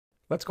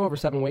Let's go over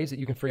 7 ways that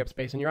you can free up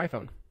space on your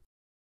iPhone.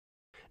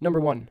 Number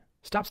 1,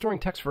 stop storing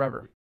text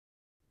forever.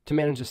 To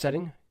manage the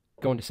setting,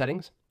 go into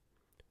Settings,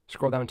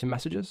 scroll down to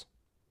Messages,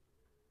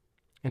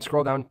 and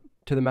scroll down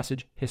to the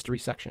Message History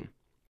section.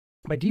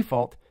 By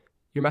default,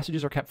 your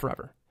messages are kept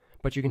forever,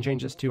 but you can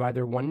change this to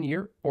either 1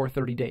 year or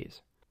 30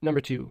 days. Number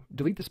 2,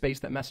 delete the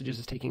space that Messages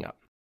is taking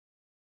up.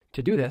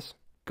 To do this,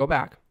 go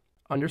back,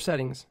 under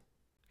Settings,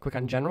 click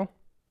on General,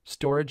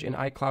 Storage and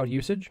iCloud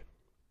Usage,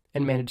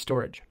 and Manage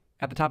Storage.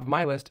 At the top of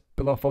my list,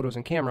 below Photos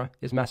and Camera,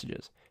 is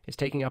Messages. It's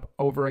taking up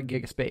over a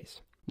gig of space.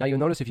 Now you'll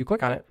notice if you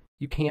click on it,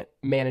 you can't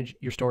manage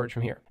your storage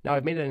from here. Now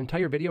I've made an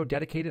entire video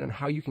dedicated on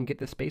how you can get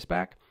this space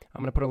back.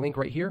 I'm going to put a link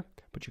right here,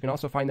 but you can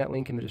also find that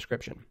link in the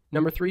description.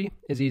 Number 3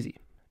 is easy.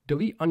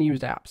 Delete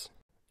unused apps.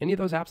 Any of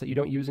those apps that you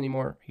don't use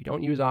anymore, you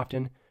don't use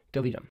often,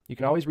 delete them. You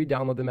can always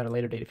re-download them at a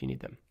later date if you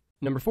need them.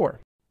 Number 4,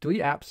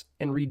 delete apps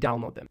and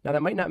re-download them. Now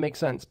that might not make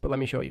sense, but let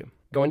me show you.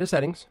 Go into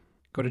Settings,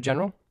 go to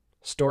General,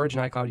 Storage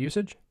and iCloud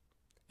Usage,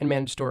 and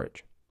Manage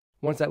Storage.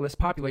 Once that list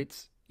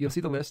populates, you'll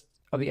see the list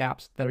of the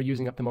apps that are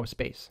using up the most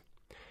space.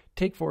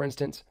 Take, for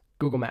instance,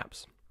 Google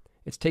Maps.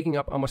 It's taking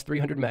up almost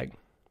 300 meg.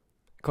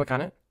 Click on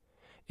it,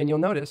 and you'll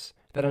notice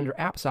that under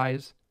app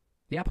size,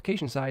 the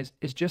application size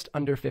is just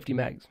under 50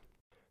 megs.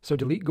 So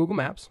delete Google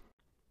Maps,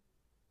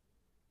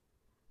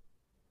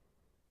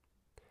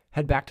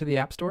 head back to the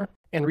App Store,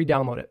 and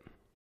re-download it.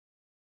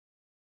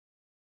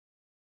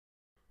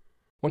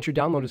 Once your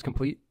download is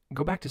complete,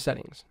 go back to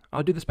Settings.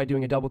 I'll do this by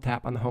doing a double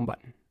tap on the Home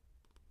button.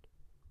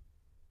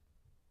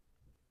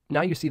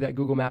 Now you see that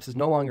Google Maps is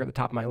no longer at the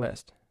top of my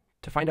list.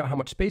 To find out how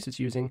much space it's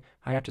using,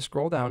 I have to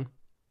scroll down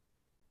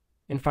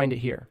and find it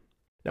here.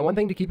 Now, one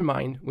thing to keep in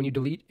mind when you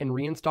delete and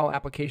reinstall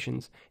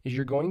applications is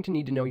you're going to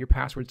need to know your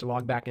passwords to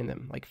log back in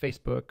them, like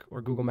Facebook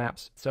or Google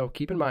Maps. So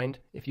keep in mind,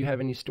 if you have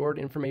any stored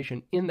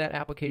information in that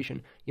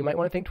application, you might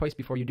want to think twice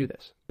before you do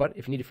this. But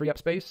if you need to free up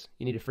space,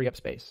 you need to free up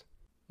space.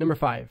 Number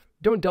 5,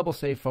 don't double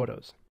save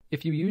photos.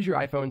 If you use your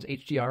iPhone's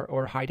HDR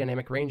or high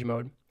dynamic range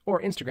mode,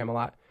 or Instagram a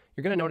lot,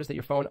 you're going to notice that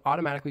your phone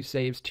automatically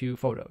saves 2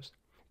 photos,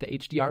 the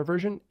HDR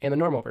version and the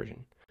normal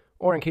version.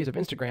 Or in case of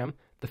Instagram,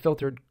 the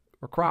filtered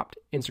or cropped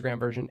Instagram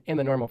version and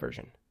the normal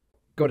version.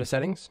 Go to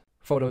Settings,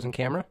 Photos and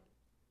Camera,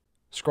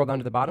 scroll down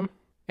to the bottom,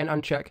 and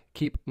uncheck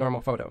Keep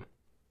Normal Photo.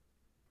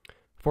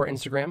 For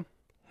Instagram,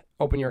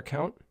 open your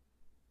account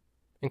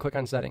and click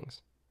on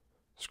Settings.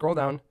 Scroll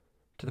down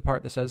to the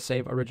part that says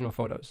Save Original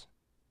Photos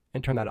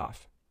and turn that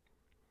off.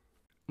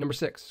 Number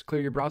 6,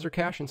 clear your browser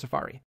cache in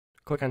Safari.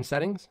 Click on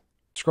Settings,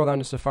 scroll down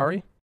to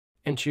Safari,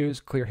 and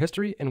choose Clear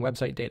History and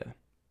Website Data.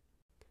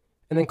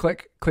 And then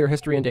click Clear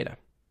History and Data.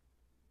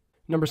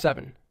 Number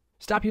 7,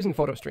 stop using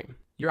photostream.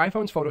 Your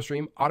iPhone's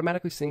photostream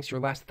automatically syncs your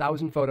last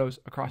 1,000 photos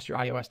across your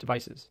iOS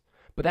devices.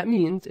 But that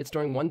means it's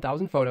storing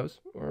 1,000 photos,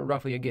 or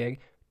roughly a gig,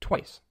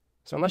 twice.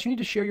 So unless you need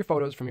to share your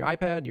photos from your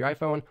iPad, your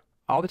iPhone,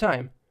 all the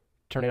time,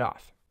 turn it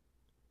off.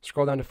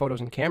 Scroll down to Photos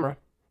and Camera,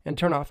 and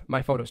turn off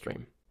My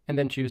Photostream, and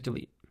then choose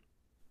Delete.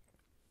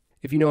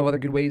 If you know of other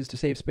good ways to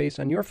save space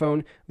on your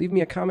phone, leave me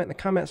a comment in the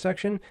comment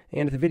section,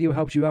 and if the video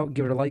helps you out,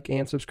 give it a like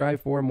and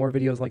subscribe for more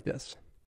videos like this.